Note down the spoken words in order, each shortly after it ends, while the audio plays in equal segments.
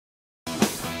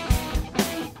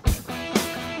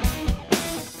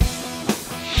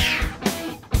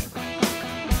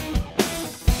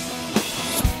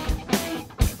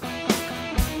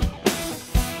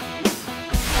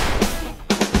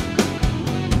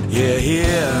Yeah,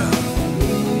 here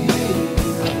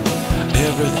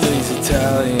everything's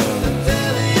Italian.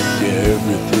 Yeah,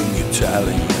 everything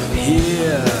Italian.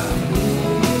 Here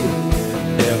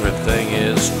everything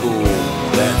is cool.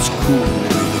 That's cool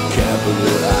with a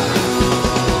capital I.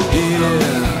 Here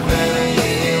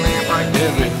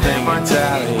everything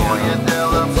Italian.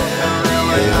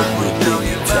 Everything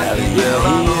Italian.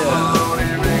 Here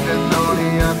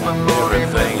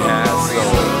everything has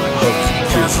soul. Hugs and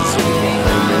kisses and rain.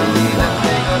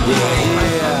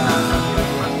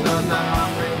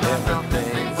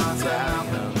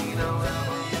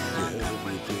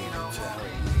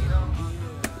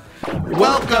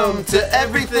 Welcome to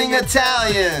Everything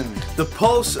Italian, the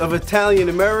pulse of Italian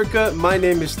America. My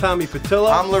name is Tommy Petillo.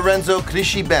 I'm Lorenzo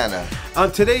Crescibene.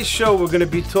 On today's show, we're going to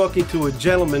be talking to a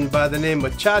gentleman by the name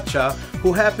of Cha-Cha,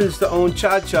 who happens to own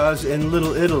Cha-Chas in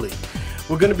Little Italy.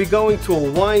 We're going to be going to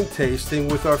a wine tasting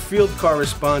with our field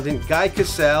correspondent, Guy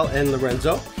Casale and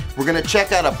Lorenzo. We're going to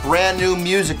check out a brand new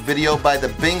music video by the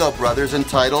Bingo Brothers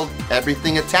entitled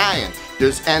Everything Italian.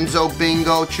 There's Enzo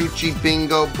Bingo, Chucci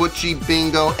Bingo, Butchie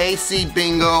Bingo, AC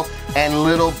Bingo, and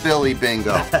Little Billy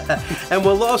Bingo. And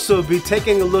we'll also be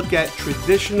taking a look at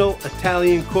traditional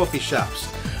Italian coffee shops.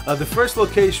 The first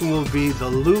location will be the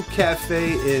Lou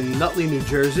Cafe in Nutley, New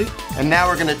Jersey. And now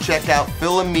we're going to check out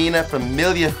Filomena from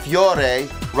Millefiore,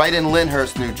 right in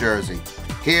Lyndhurst, New Jersey.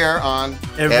 Here on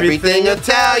Everything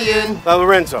Italian.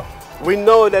 Lorenzo, we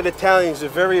know that Italians are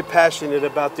very passionate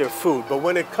about their food, but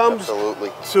when it comes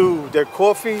to their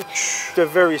coffee, they're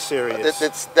very serious.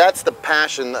 That's the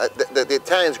passion. The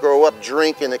Italians grow up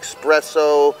drinking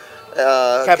espresso,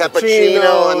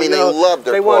 cappuccino. I mean, they love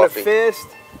their coffee. They want it fast,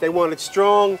 they want it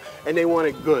strong, and they want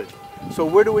it good. So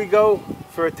where do we go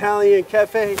for Italian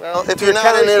cafe? Well, if you're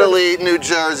not in Italy, New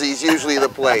Jersey's usually the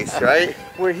place, right?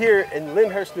 We're here in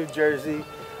Lyndhurst, New Jersey,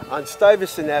 on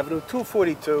Stuyvesant Avenue,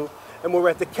 242, and we're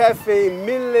at the Cafe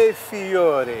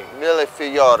Millefiore.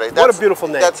 Millefiore. What a beautiful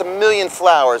name. That's a million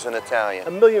flowers in Italian.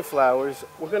 A million flowers.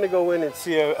 We're going to go in and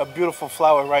see a beautiful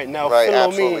flower right now. Right, Filomena.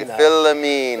 absolutely.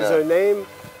 Filomena. Is her name?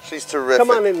 She's terrific.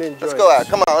 Come on in and enjoy. Let's go out.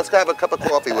 Come on, let's go have a cup of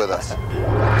coffee with us.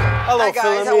 Hello, Hi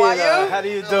guys, Filomena. how are you? How do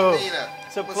you do? Filomena.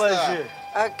 It's a pleasure.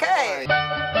 Okay.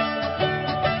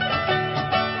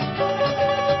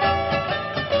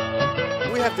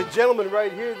 We have the gentleman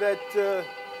right here that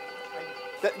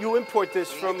you import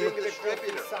this from.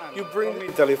 You bring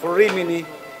Italy, from Rimini,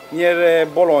 near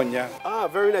Bologna. Ah,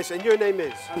 very nice. And your name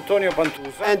is? Antonio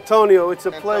Pantusa. Antonio, it's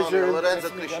a pleasure.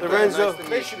 Lorenzo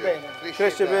Crescibene.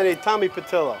 Crescibene, Tommy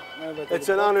Petillo. It's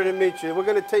an honor to meet you. We're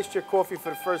going to taste your coffee for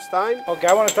the first time. Okay,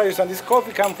 I want to tell you something. This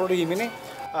coffee comes from Rimini.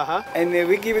 And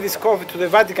we give this coffee to the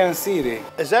Vatican City.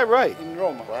 Is that right? In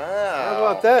Roma. Wow. How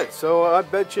about that? So I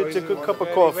bet you it's a good cup of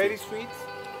coffee. Very sweet.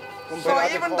 So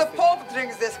even the Pope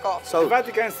drinks this coffee. So the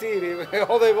Vatican City,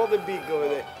 all the big over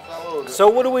there. So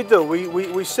what do?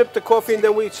 We sip the coffee and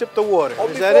then we sip the water. Or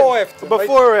Is before that it? or after.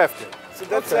 Before or after? So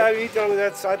that's our Italy,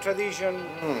 that's our tradition.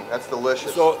 That's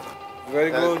delicious. So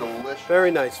very That good. is delicious.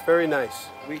 Very nice, very nice.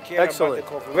 We care Excellent.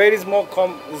 about the coffee. Very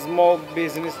small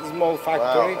business, small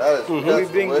factory. Wow, We that's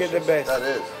bring delicious. the best. That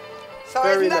is. So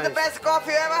Very isn't that the nice. best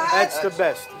coffee you ever had? That's the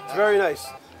best. It's very nice.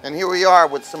 And here we are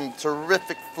with some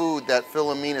terrific food that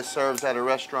Filomena serves at a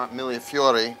restaurant,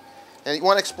 Millefiore. And you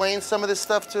want to explain some of this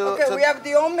stuff to? Okay, we have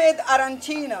the homemade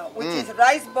arancina, which is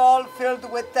rice ball filled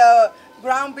with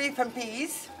ground beef and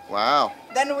peas. Wow.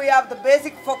 Then we have the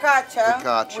basic focaccia,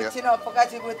 Focaccia. which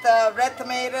focaccia with red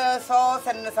tomato sauce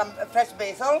and some fresh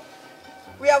basil.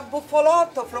 We have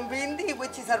buffolotto from Bindi,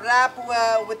 which is a wrap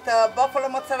with buffalo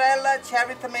mozzarella,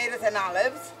 cherry tomatoes, and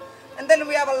olives. And then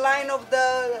we have a line of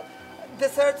the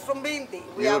desserts from Bindi.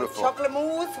 We have chocolate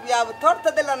mousse, we have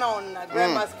torta della nonna,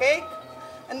 grandma's cake.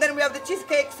 And then we have the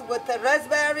cheesecakes with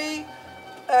raspberry,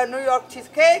 New York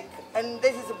cheesecake, and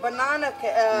this is a banana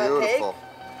cake.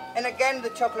 And again, the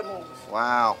chocolate mousse.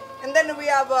 Wow. And then we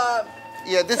have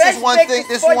this is one thing.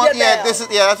 This one, that's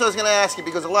what I was going to ask you,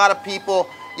 because a lot of people,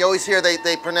 you always hear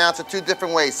they pronounce it two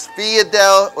different ways: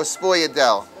 sfogliadelle or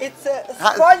spogliadelle. It's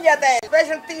sfogliadelle,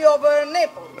 specialty of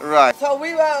Naples. Right. So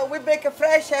we bake it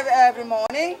fresh every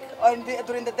morning, or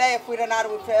during the day if we run out,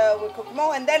 we cook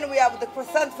more. And then we have the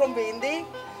croissant from Bindi,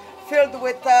 filled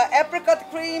with apricot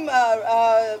cream,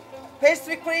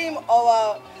 pastry cream,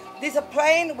 or these are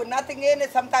plain with nothing in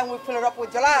it. Sometimes we fill it up with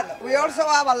gelato. We also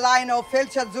have a line of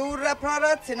Felce Azzurra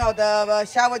products, the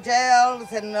shower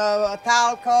gels and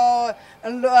talco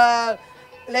and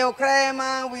Leo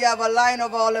Crema. We have a line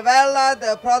of Olivella,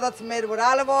 the products made with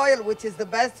olive oil, which is the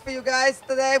best for you guys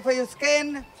today for your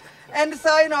skin. And so,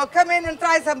 come in and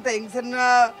try some things and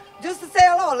just to say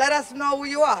hello, let us know who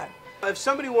you are. If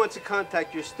somebody wants to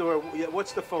contact your store,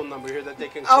 what's the phone number here that they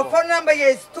can call? Our phone number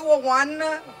is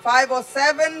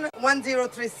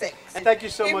 201-507-1036. And thank you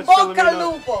so much, Bocca al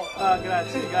Filomeno. lupo.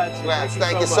 Grazie, grazie.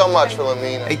 Thank you so much,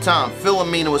 Philomena. Hey, Tom,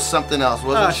 Philomena was something else,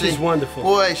 wasn't she? She's wonderful.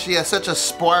 Boy, she has such a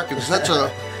spark and such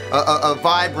a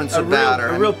vibrance about her.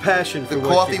 A real passion for the what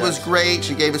coffee she was does. great.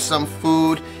 She gave us some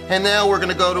food. And now we're going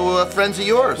to go to friends of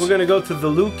yours. We're going to go to the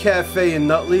Lou Cafe in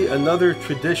Nutley, another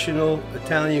traditional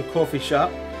Italian coffee shop.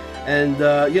 And,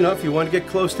 you know, if you want to get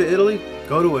close to Italy,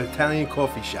 go to an Italian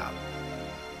coffee shop.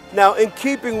 Now, in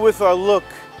keeping with our look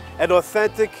at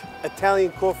authentic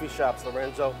Italian coffee shops,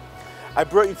 Lorenzo, I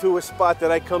brought you to a spot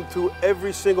that I come to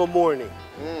every single morning.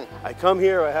 I come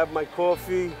here, I have my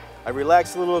coffee, I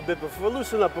relax a little bit before,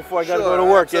 loosen up before I got to go to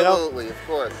work, absolutely, you know? of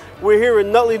course. We're here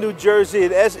in Nutley, New Jersey,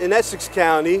 in Essex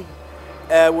County.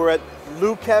 We're at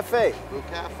Lou Cafe. Lou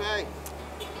Cafe.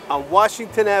 On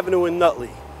Washington Avenue in Nutley.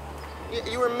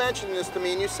 You were mentioning this to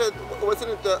me, and you said,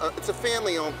 wasn't it it's a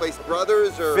family-owned place,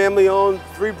 brothers or? Family-owned,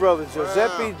 3 brothers,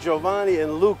 Giuseppe, Giovanni,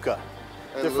 and Luca.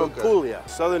 And They're Luca. from Puglia,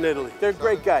 southern Italy. They're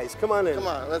great guys. Come on in. Come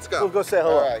on, let's go. We'll go say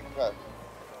hello. All right, go.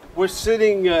 We're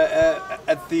sitting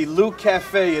at the Lou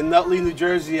Cafe in Nutley, New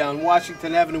Jersey on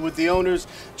Washington Avenue with the owners,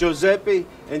 Giuseppe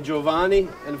and Giovanni.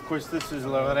 And of course, this is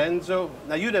Lorenzo.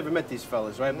 Now, you never met these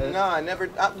fellas, right? No, I never,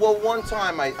 well, one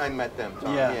time I met them,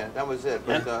 Tom. Yeah. That was it,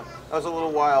 but that was a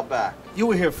little while back. You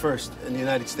were here first in the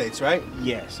United States, right?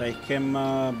 Yes, I came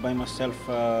by myself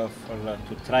to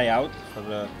try out for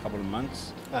a couple of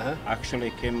months.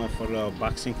 Actually, I came for a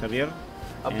boxing career.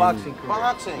 A boxing career.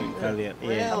 Boxing? Career.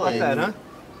 Really? Yeah. How about that, huh?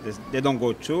 They don't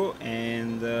go to,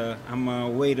 and I'm a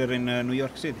waiter in New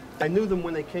York City. I knew them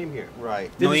when they came here. Right.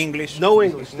 No English. No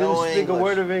English. No Didn't speak a English.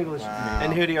 word of English. Wow.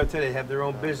 And here they are today. Have their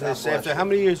own business. bless After you. how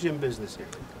many years you in business here?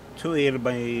 2 years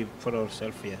for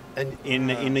ourselves, yeah. And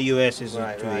in the US is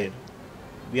Right, 2 right. years.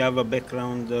 We have a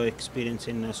background experience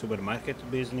in supermarket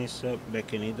business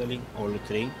back in Italy, all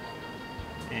 3.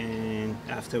 And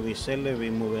after we sell it,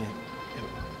 we move.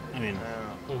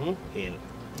 Here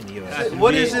in the US.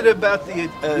 What is it about the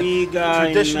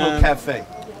traditional cafe?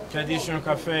 Traditional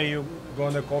cafe, you go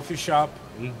in the coffee shop,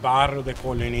 bar they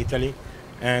call in Italy,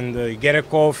 and you get a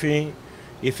coffee.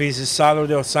 If it's a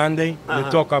Saturday or Sunday, you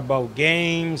talk about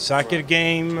games, soccer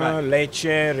game,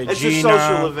 Lecce, Regina. It's a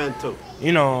social event too.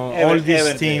 You know, all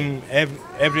this team,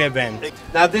 every event.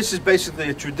 Now this is basically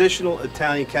a traditional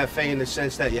Italian cafe in the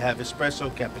sense that you have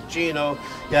espresso, cappuccino,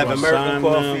 you have American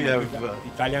coffee, you have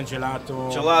Italian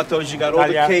gelato. gelatos, you got all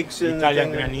the cakes in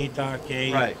Italian the thing. granita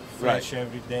cake, Right, fresh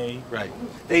every day. Right.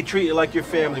 They treat you like your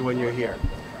family when you're here.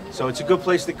 So it's a good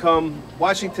place to come.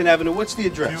 Washington Avenue, what's the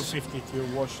address? 252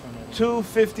 Washington.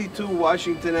 252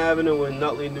 Washington Avenue in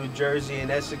Nutley, New Jersey in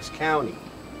Essex County.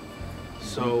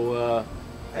 So,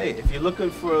 hey, if you're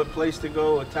looking for a place to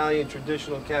go, Italian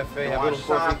traditional cafe, have a Watch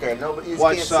little coffee. soccer. Nobody, you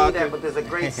Watch can't soccer. see that, but there's a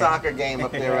great soccer game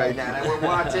up there right now. And we're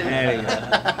watching. There you go.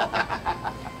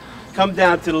 Come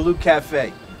down to the Lou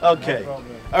Cafe. Okay.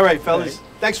 All right, fellas.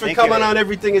 Thanks for coming on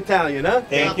Everything Italian, huh?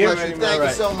 Thank God you. bless you. Thank you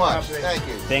so much. Thank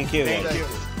you. Thank you. Thank you.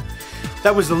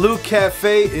 That was the Lou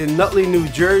Cafe in Nutley, New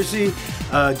Jersey.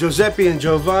 Giuseppe and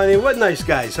Giovanni, what nice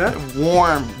guys, huh?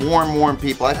 Warm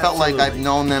people. I felt like I've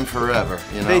known them forever.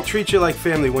 You know? They treat you like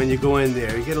family when you go in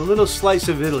there. You get a little slice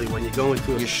of Italy when you go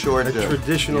into You sure a do.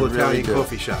 traditional You really Italian do.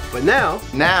 coffee shop. But now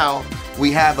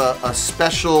we have a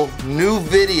special new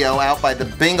video out by the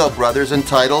Bingo Brothers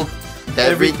entitled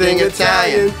Everything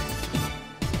Italian.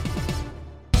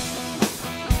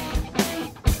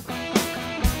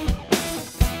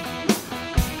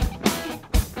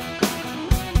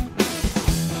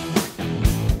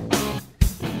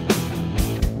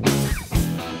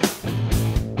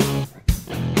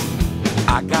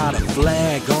 I got a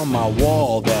flag on my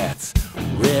wall that's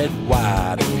red,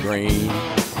 white, and green,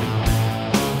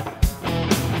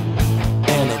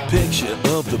 and a picture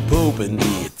of the Pope and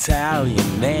the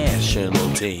Italian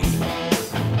national team.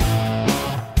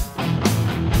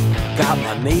 Got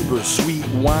my neighbor's sweet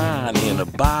wine in a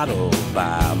bottle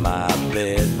by my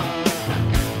bed.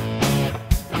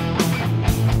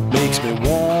 Makes me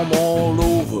warm all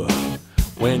over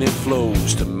when it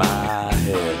flows to my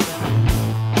head.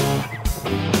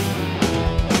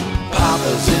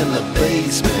 Papa's in the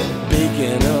basement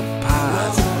baking up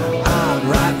pies. I'm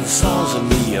writing songs in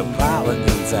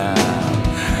Neapolitan time.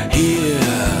 Here,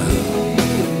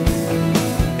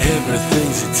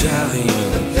 everything's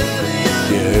Italian.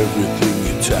 Yeah, everything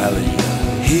Italian.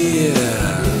 Here,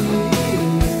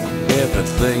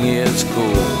 everything is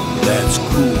cool. That's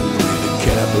cool with a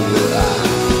capital I.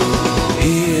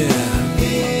 Here,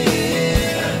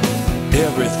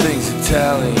 everything's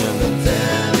Italian.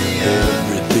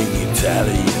 Everything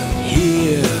Italian.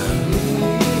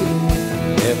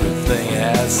 Everything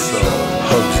has soul.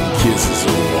 Hugs and kisses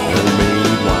over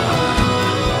homemade wine.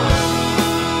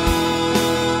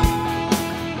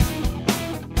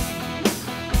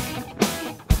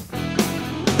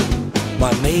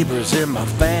 My neighbors and my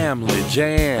family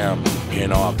jam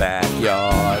in our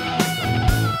backyard.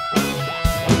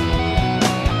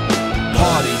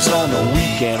 Parties on the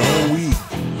weekend, all week,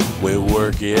 we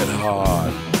work it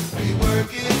hard.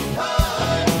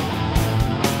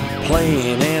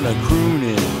 Playing and a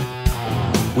crooning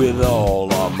with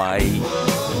all our might.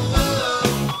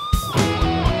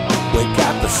 We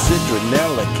got the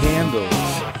citronella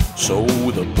candles so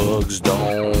the bugs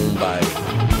don't bite.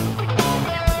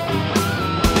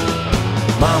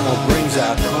 Mama brings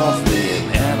out coffee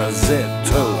and anisette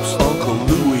toast. Uncle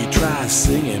Louie tries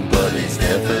singing, but he's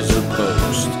deaf as a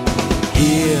post.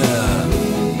 Yeah,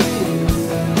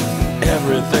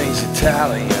 everything's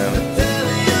Italian.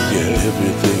 Yeah,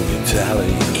 everything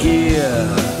Italian. Yeah,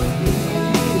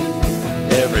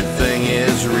 everything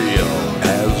is real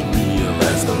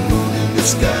as the moon in the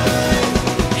sky.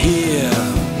 Here,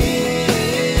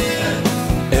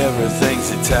 everything's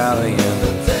Italian.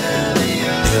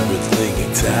 Everything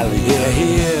Italian. Yeah,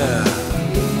 here,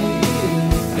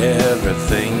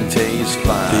 everything tastes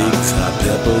fine. Pigs, hot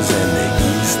peppers, and the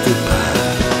Easter pie.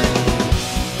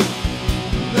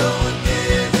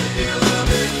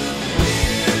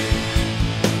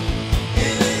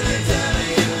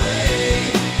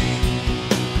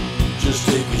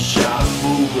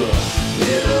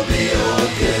 It'll be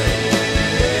okay.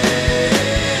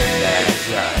 That's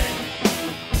right.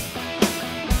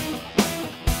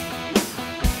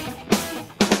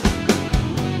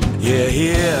 Yeah,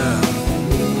 yeah.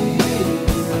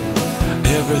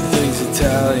 Everything's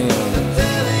Italian.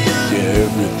 Yeah,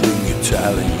 everything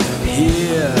Italian.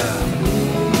 Here,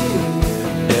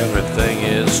 everything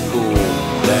is cool.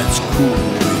 That's cool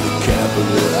with a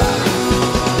capital I.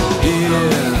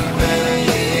 Yeah.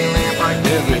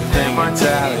 Everything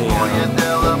Italian.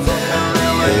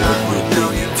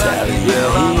 Everything Italian. Yeah.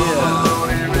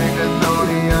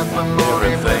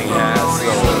 Everything has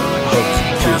soul. Hugs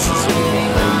and kisses over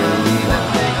homemade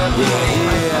wine. Yeah.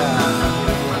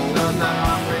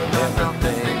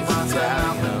 Everything's Italian.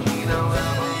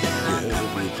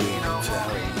 Everything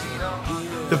Italian.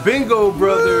 The Bingo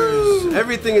Brothers,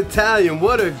 Everything Italian.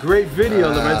 What a great video,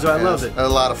 Lorenzo. I love it. A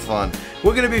lot of fun.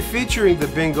 We're going to be featuring the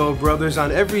Bingo Brothers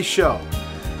on every show.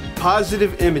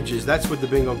 Positive images, that's what the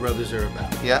Bingo Brothers are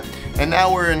about. Yeah, and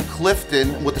now we're in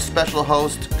Clifton with the special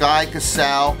host, Guy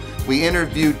Casale. We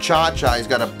interviewed Cha-Cha. He's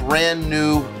got a brand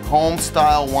new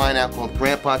home-style wine out called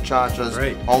Grandpa Cha-Cha's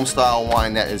home-style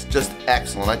wine that is just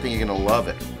excellent. I think you're going to love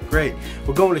it. Great.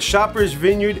 We're going to Shoppers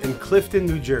Vineyard in Clifton,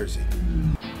 New Jersey.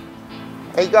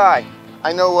 Hey, Guy,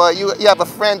 I know you have a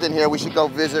friend in here we should go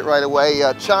visit right away.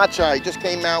 Cha-Cha, he just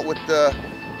came out with the...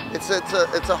 It's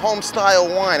a home-style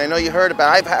wine. I know you heard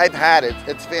about it. I've had it.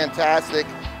 It's fantastic.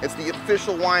 It's the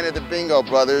official wine of the Bingo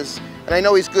Brothers. And I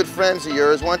know he's good friends of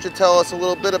yours. Why don't you tell us a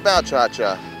little bit about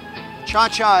Cha-Cha?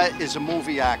 Cha-Cha is a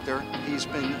movie actor. He's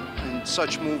been in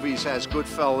such movies as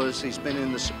Goodfellas. He's been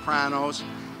in The Sopranos.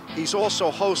 He's also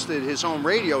hosted his own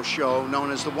radio show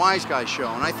known as The Wise Guy Show.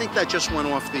 And I think that just went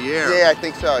off the air. Yeah, I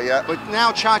think so, yeah. But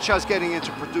now Cha-Cha's getting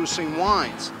into producing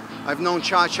wines. I've known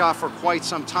Cha-Cha for quite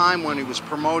some time when he was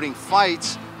promoting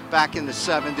fights back in the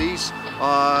 70s.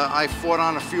 I fought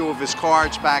on a few of his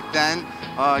cards back then.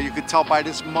 You could tell by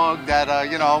this mug that,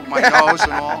 you know, my nose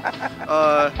and all.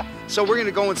 So we're going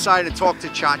to go inside and talk to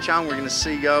Cha-Cha, and we're going to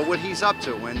see what he's up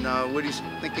to and what he's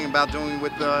thinking about doing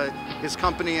with his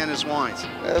company and his wines.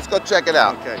 Yeah, let's go check it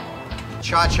out. Okay.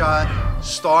 Cha-Cha,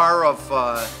 star of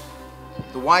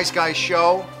The Wise Guy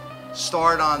Show,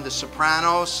 starred on The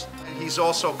Sopranos. He's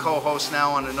also co-host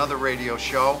now on another radio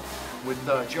show with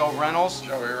Joe Reynolds.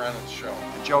 Joey Reynolds Show.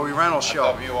 Joey Reynolds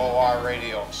Show. WOR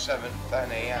Radio,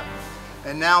 7:10 a.m.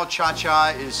 And now Cha-Cha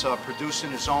is producing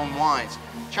his own wines.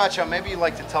 Cha-Cha, maybe you'd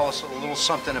like to tell us a little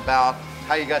something about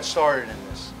how you got started in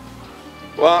this.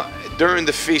 Well, during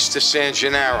the Feast of San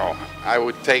Gennaro, I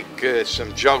would take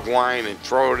some jug wine and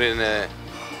throw it in a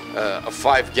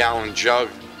 5-gallon jug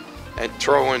and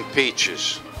throw in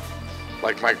peaches,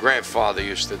 like my grandfather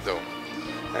used to do.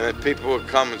 And then people would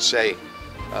come and say,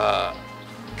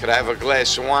 could I have a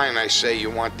glass of wine? I say, you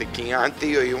want the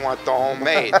Chianti or you want the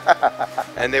homemade?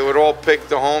 And they would all pick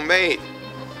the homemade.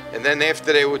 And then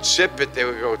after they would sip it, they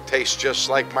would go, tastes just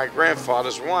like my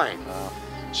grandfather's wine.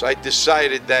 So I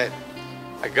decided that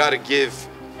I got to give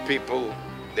people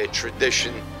their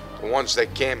tradition, the ones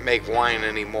that can't make wine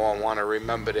anymore and want to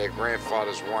remember their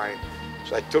grandfather's wine.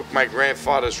 So I took my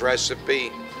grandfather's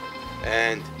recipe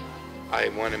and I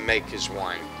want to make his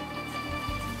wine.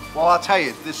 Well, I'll tell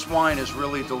you, this wine is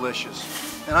really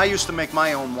delicious. And I used to make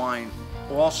my own wine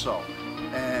also.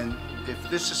 And if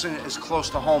this isn't as close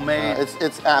to homemade...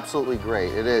 It's absolutely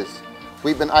great. It is.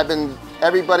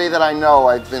 Everybody that I know,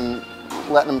 I've been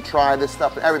letting them try this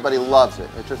stuff. Everybody loves it.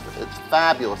 It's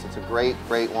fabulous. It's a great,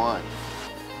 great wine.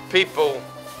 People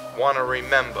want to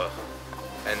remember,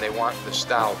 and they want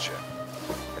nostalgia.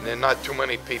 And there are not too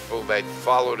many people that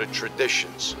follow the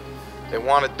traditions. They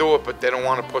want to do it, but they don't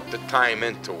want to put the time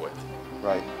into it.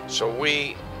 Right. So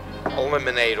we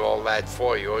eliminate all that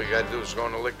for you. All you got to do is go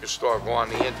in the liquor store, go on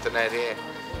the internet here,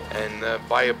 and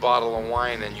buy a bottle of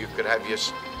wine, and you could have your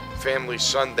family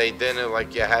Sunday dinner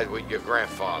like you had with your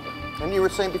grandfather. And you were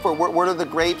saying before, where do the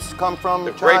grapes come from?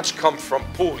 The grapes come from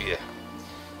Puglia.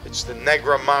 It's the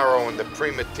Negramaro and the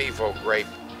Primitivo grape,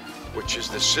 which is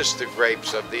the sister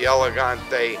grapes of the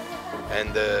Elegante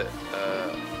and the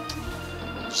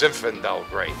Zinfandel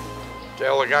grape. The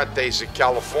Elegante is a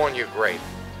California grape.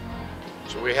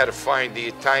 So we had to find the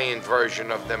Italian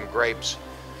version of them grapes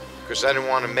because I didn't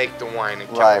want to make the wine in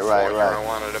California. Right. I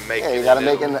wanted to make it you got to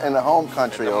make it in the home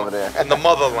country over there. In the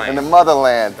motherland. In the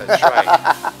motherland. That's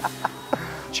right.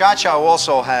 Cha-Cha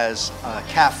also has a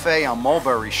cafe on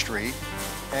Mulberry Street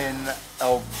in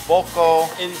El Boca.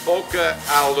 In Boca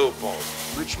al Lupo.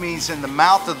 Which means in the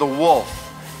mouth of the wolf.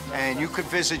 And you could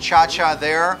visit Cha-Cha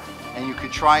there, and you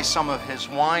could try some of his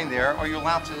wine there. Are you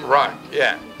allowed to? Right,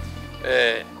 yeah.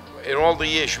 In all the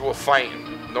years you were fighting,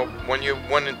 when you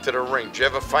went into the ring, did you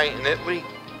ever fight in Italy?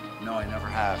 No, I never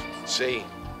have. See,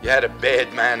 you had a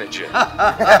bad manager. If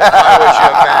I was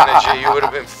your manager, you would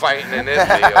have been fighting in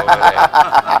Italy over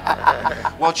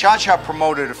there. Well, Cha-Cha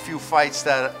promoted a few fights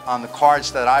on the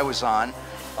cards that I was on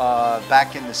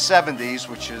back in the 70s,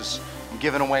 which is, I'm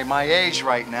giving away my age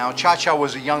right now. Cha-Cha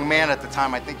was a young man at the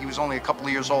time. I think he was only a couple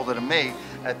of years older than me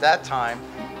at that time.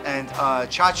 And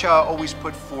Cha-Cha always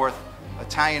put forth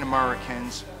Italian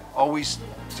Americans, always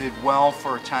did well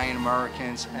for Italian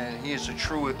Americans, and he is a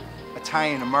true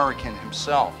Italian American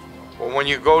himself. Well, when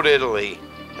you go to Italy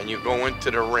and you go into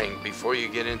the ring, before you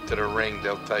get into the ring,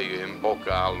 they'll tell you in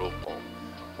Boca al Lupo.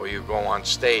 Or you go on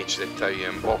stage, they tell you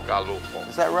in Boca al Lupo.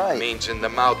 Is that right? It means in the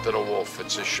mouth of the wolf.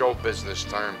 It's a show business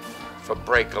term for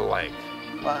break a leg.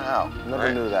 Wow,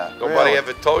 never knew that. Nobody Really?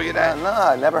 ever told you that? No,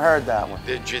 I never heard that one.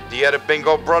 Do you have the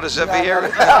Bingo Brothers ever hear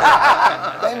it?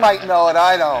 They might know it,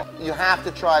 I don't. You have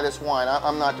to try this wine.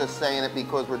 I'm not just saying it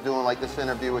because we're doing like this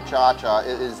interview with Cha-Cha.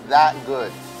 It is that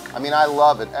good. I mean, I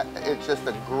love it. It's just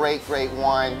a great, great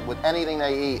wine with anything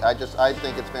they eat. I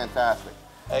think it's fantastic.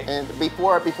 And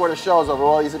before the show's over,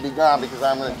 all these will be gone because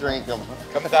I'm going to drink them.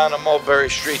 Come down to Mulberry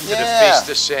Street to the Feast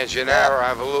of San Gennaro. I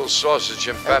have a little sausage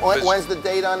and peppers. And when's the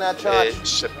date on that, Cha?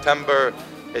 September.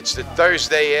 It's the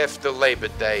Thursday after Labor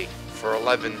Day for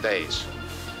 11 days.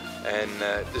 And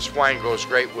this wine goes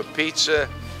great with pizza,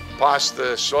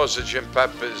 pasta, sausage and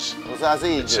peppers.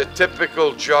 It's a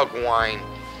typical jug wine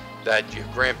that your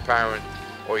grandparent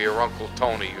or your Uncle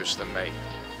Tony used to make.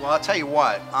 Well, I'll tell you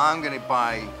what, I'm going to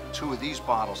buy 2 of these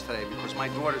bottles today because my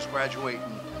daughter's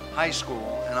graduating high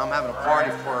school and I'm having a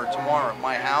party for her tomorrow at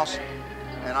my house,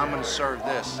 and I'm going to serve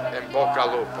this. In Boca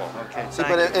Lupo. Okay, see,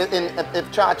 but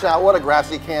if Cha-Cha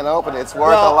autographs, you can't open it. It's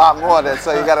worth a lot more than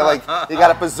so you got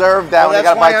to preserve that one. You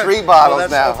got to buy 3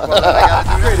 bottles now.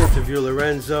 Great interview,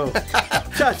 Lorenzo.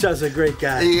 Cha-Cha's a great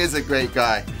guy. He is a great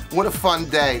guy. What a fun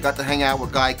day. Got to hang out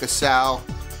with Guy Casale.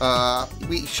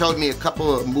 We showed me a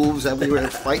couple of moves that we were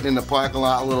fighting in the parking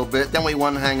lot a little bit. Then we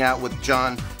went and hang out with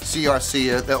John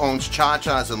Ciarcia that owns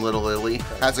Cha-Cha's in Little Italy.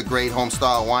 Has a great home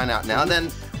style wine out now. And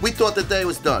then we thought the day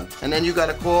was done. And then you got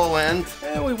a call and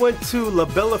we went to La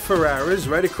Bella Ferrara's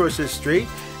right across the street,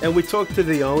 and we talked to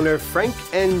the owner, Frank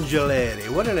Angeleri.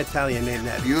 What an Italian name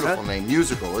that is. Beautiful name.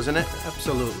 Musical, isn't it?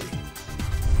 Absolutely.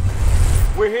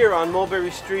 We're here on Mulberry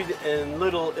Street in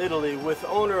Little Italy with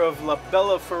owner of La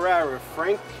Bella Ferrara,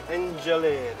 Frank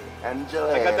Angeleri. I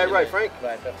got that right, Frank?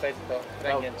 Right, perfetto.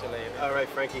 Frank Angeleri. All right,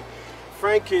 Frankie.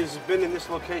 Frank has been in this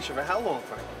location for how long,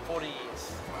 Frank? 40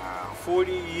 years. Wow.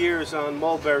 40 years on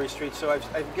Mulberry Street, so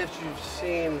I guess you've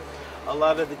seen a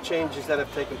lot of the changes that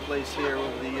have taken place here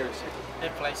over the years. The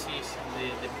places,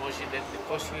 the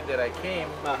posture that I came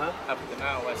up to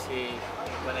now, I see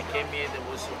when I came here there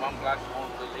was 1 block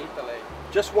on the Italy.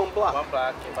 Just 1 block? 1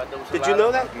 block, but there was Did you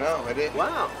know that? No, I didn't.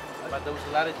 Wow. But there was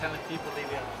a lot of Italian people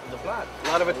living on the block. A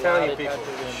lot of Italian people.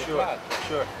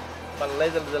 Sure. but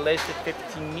later, the last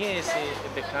 15 years,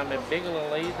 it became a bigger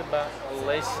lead, but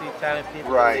less Italian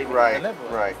people Right, living right, in the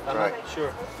neighborhood. right, right. Sure.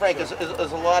 Frank, is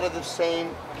a lot of the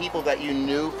same people that you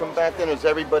knew from back then, or is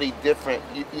everybody different?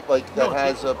 Like that No,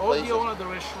 has a all place? the owner of the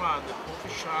restaurant, the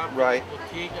coffee shop, Right. the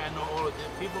boutique, I know all of the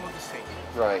people are the same.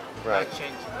 Right, right. Not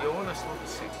changing. The owners are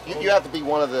the same. You have to be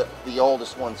one of the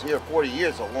oldest ones here. 40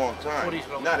 years is a long time. 40 is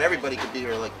a long Not time. everybody could be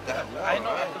here like that. I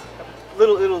know.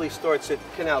 Little Italy starts at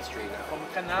Canal Street now. From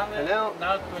Canal,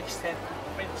 now to extend to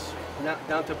Prince. Now,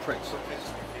 down to Prince.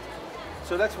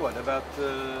 So that's what, about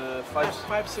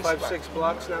five, six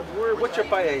blocks now? What's your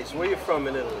paese? Where are you from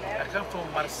in Italy? I come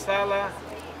from Marsala,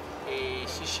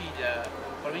 Sicilia,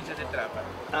 provincia di Trapani.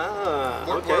 Ah,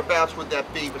 okay. Whereabouts would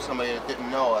that be for somebody that didn't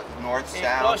know it? North,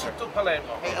 south? Closer to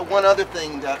Palermo. Hey, one other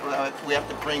thing that we have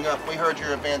to bring up. We heard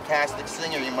you're a fantastic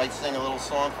singer. You might sing a little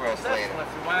song for us later.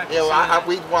 Yeah, well,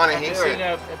 we want to hear sing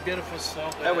it. a beautiful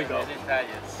song. There we go. In Italian.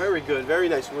 Very good, very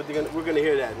nice. We're gonna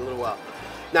hear that in a little while.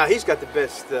 Now he's got the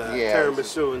best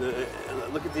tiramisu.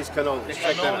 And look at these cannolis. The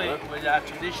Check that out, cannoli, huh? with our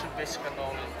traditional based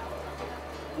cannoli.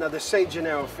 Now the St.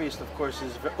 Gennaro feast, of course,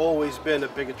 has always been a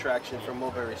big attraction for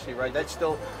Mulberry, see, right? That's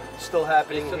still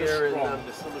happening It's here. still strong. In,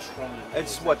 It's still strong.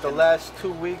 it's what, the last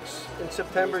 2 weeks in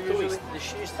September It's 2 usually? weeks. The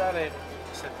show started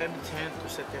September 10th to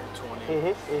September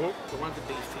 20th. The one of the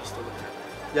biggest feast of the time.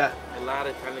 Yeah. A lot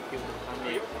of Italian people come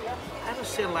here. I don't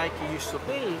say like it used to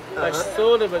be, but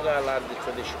slowly we got a lot of the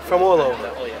tradition. From all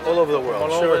over. Oh, yeah. All over the world,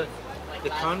 All sure. over the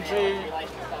country,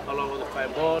 all over the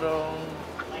Five Boroughs, all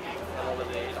over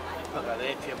the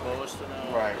Philadelphia, Boston,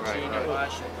 Virginia,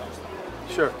 Washington.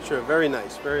 Sure. Very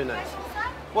nice, very nice.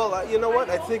 Well, you know what?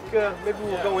 I think maybe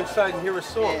we'll go inside and hear a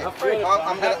song. Yeah, Huh,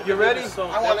 Frank? you ready?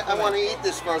 I want to eat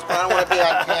this first, but I don't want to be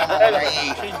on camera when I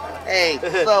eat. Hey,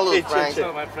 salute, Frank.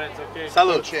 So, my friends, okay?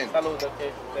 Salute. Salute,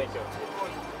 okay. Thank you.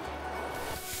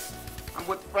 I'm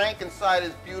with Frank inside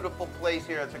his beautiful place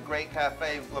here. It's a great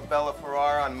cafe, La Bella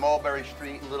Ferrara on Mulberry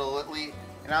Street in Little Italy.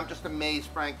 And I'm just amazed,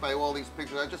 Frank, by all these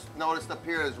pictures. I just noticed up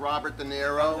here is Robert De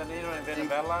Niro. De Niro and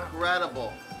Vinabella.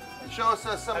 Incredible. And show us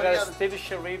some of I the got other... Stevie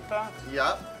Sharipa.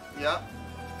 Yep.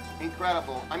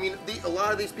 Incredible. I mean, a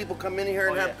lot of these people come in here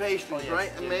and have pastries,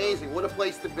 right? Amazing. What a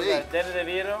place to be. Danny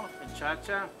DeVito and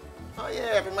Chacha. Oh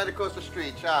yeah, from right across the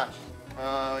street, Josh.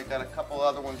 We got a couple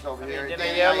other ones over here.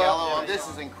 Danny Aiello. Aiello. Oh, this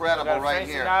is incredible right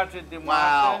here.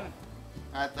 Wow.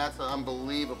 That's an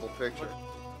unbelievable picture.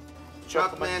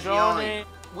 Chuck Mangione.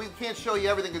 We can't show you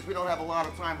everything because we don't have a lot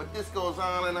of time, but this goes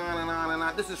on and on and on and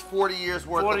on. This is 40 years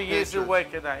worth of pictures. 40 years of work,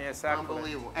 yes,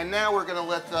 unbelievable. And now we're going to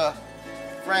let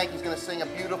Frank, he's going to sing a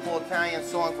beautiful Italian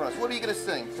song for us. What are you going to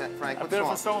sing, Frank? A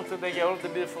beautiful song today, all the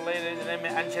beautiful lady, the name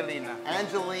is Angelina.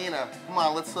 Angelina. Come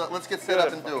on, let's get set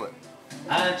up and do it.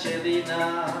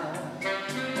 Angelina,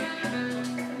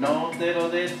 non te l'ho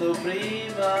detto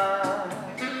prima,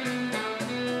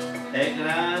 è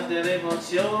grande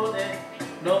l'emozione,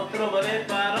 non trovo le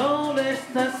parole,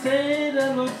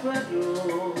 stasera lo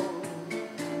farò.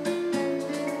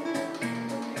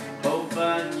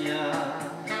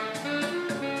 Compagna,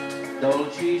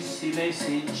 dolcissima e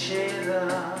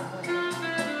sincera,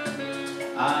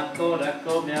 ancora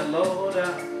come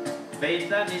allora,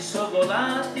 20 anni sono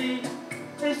volati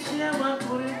e siamo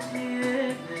ancora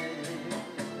insieme.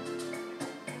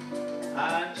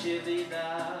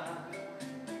 Angelina.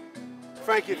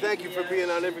 Frankie, thank you for being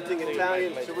on Everything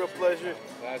Italian. It's a real pleasure.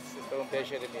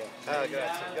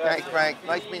 Thanks, Frank.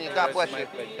 Nice meeting you. God bless you.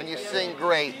 And you sing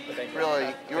great.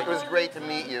 Really, it was great to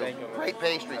meet you. Great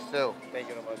pastries, too. Thank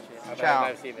you very much. Ciao.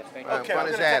 Okay, Fun we're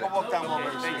is gonna at take a walk down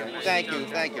Mulberry Street.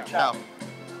 Thank you. Ciao.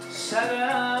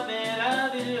 Sarà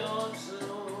meraviglioso.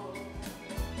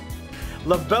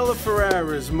 La Bella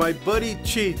Ferrara is my buddy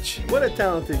Cheech. What a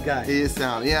talented guy. He is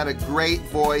talented. He had a great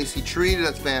voice. He treated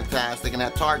us fantastic, and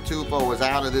that Tartufo was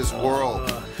out of this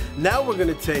world. Now we're going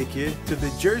to take you to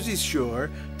the Jersey Shore,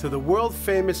 to the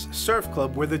world-famous surf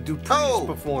club where the Duprees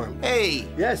performed. Hey.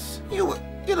 Yes. You're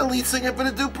the lead singer for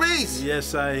the Duprees.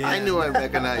 Yes, I am. I knew I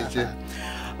recognized you.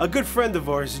 A good friend of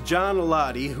ours, John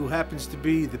Alotti, who happens to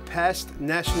be the past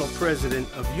national president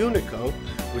of Unico,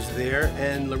 was there,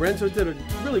 and Lorenzo did a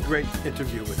really great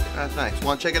interview with him. That's nice.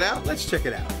 Want to check it out? Let's check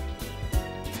it out.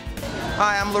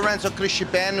 Hi, I'm Lorenzo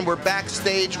Crescibene, and we're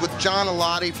backstage with John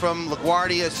Alotti from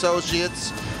LaGuardia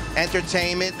Associates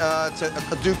Entertainment. It's a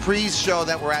Duprees show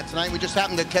that we're at tonight. We just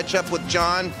happened to catch up with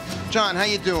John. John, how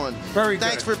you doing? Very good.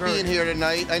 Thanks for being here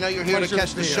tonight. I know you're here to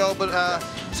catch the show, but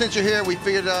since you're here, we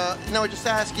figured, just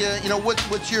ask you,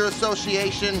 what's your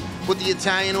association with the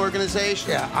Italian organization?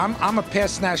 Yeah, I'm a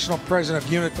past national president of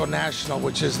Unico National,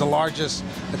 which is the largest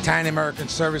Italian-American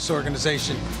service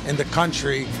organization in the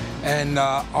country, and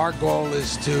our goal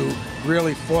is to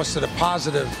really foster the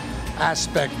positive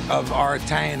aspect of our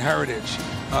Italian heritage.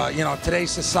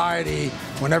 Today's society,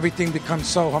 when everything becomes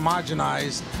so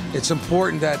homogenized, it's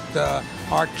important that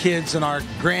our kids and our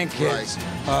grandkids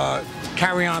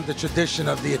carry on the tradition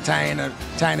of the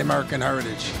Italian-American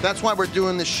heritage. That's why we're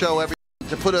doing this show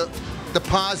to put the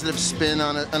positive spin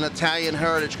on an Italian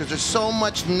heritage, because there's so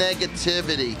much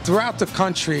negativity. Throughout the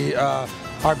country,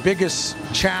 our biggest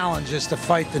challenge is to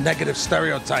fight the negative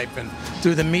stereotyping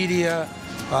through the media,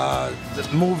 the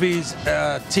movies,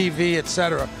 TV,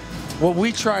 etc. What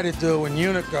we try to do in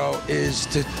Unico is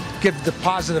to give the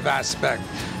positive aspect.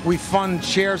 We fund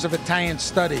shares of Italian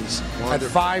studies at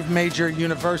 5 major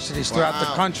universities throughout the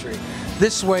country.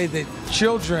 This way, the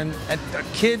children and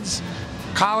kids,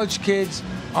 college kids,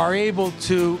 are able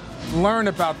to learn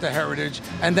about the heritage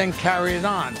and then carry it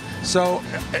on. So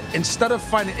instead of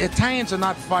fighting, Italians are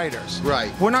not fighters.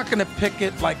 Right. We're not going to pick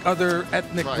it like other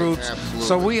ethnic groups. Absolutely.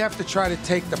 So we have to try to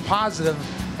take the positive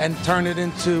and turn it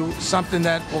into something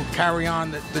that will carry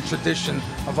on the tradition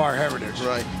of our heritage.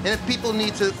 Right. And if people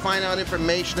need to find out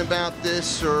information about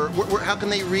this, or how can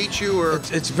they reach you? Or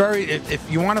it's very.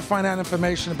 If you want to find out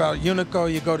information about Unico,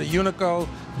 you go to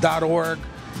unico.org,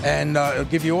 and it'll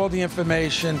give you all the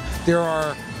information. There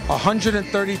are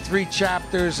 133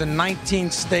 chapters in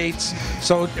 19 states,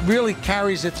 so it really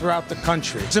carries it throughout the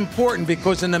country. It's important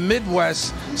because in the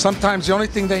Midwest, sometimes the only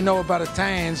thing they know about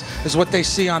Italians is what they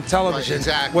see on television,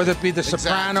 exactly. whether it be The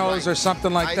Sopranos or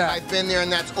something like that. I've been there,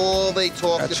 and that's all they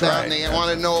talked about. And they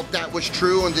want to know if that was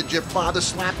true, and did your father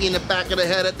slap you in the back of the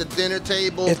head at the dinner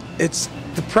table? It's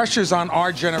the pressure's on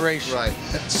our generation,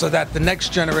 so that the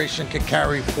next generation can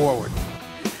carry forward.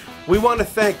 We want to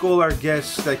thank all our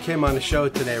guests that came on the show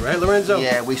today, right, Lorenzo?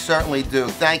 Yeah, we certainly do.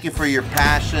 Thank you for your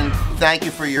passion. Thank you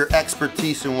for your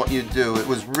expertise in what you do. It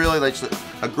was really like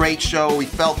a great show. We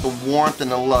felt the warmth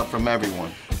and the love from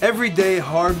everyone. Everyday,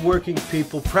 hard-working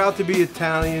people, proud to be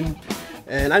Italian.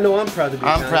 And I know I'm proud to be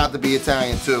Italian. I'm proud to be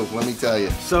Italian, too, let me tell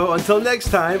you. So until next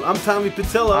time, I'm Tommy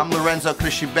Petillo. I'm Lorenzo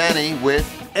Crescibene with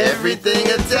Everything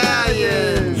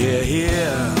Italian. Yeah,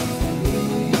 yeah.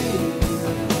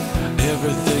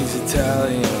 Everything's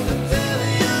Italian.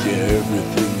 Yeah,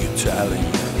 everything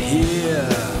Italian. Here,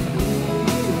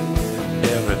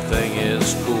 everything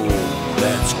is cool.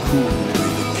 That's cool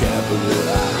with a capital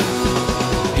I.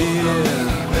 Here,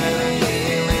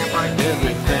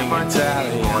 everything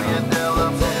Italian.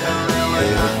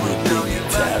 Everything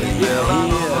Italian.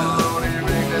 Here,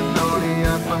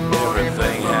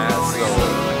 everything has soul.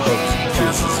 Hugs and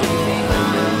kisses and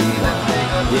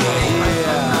yeah,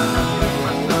 yeah.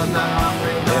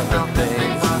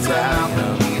 Everything's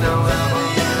Italian. Yeah,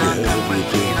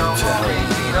 everything Italian.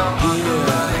 Yeah.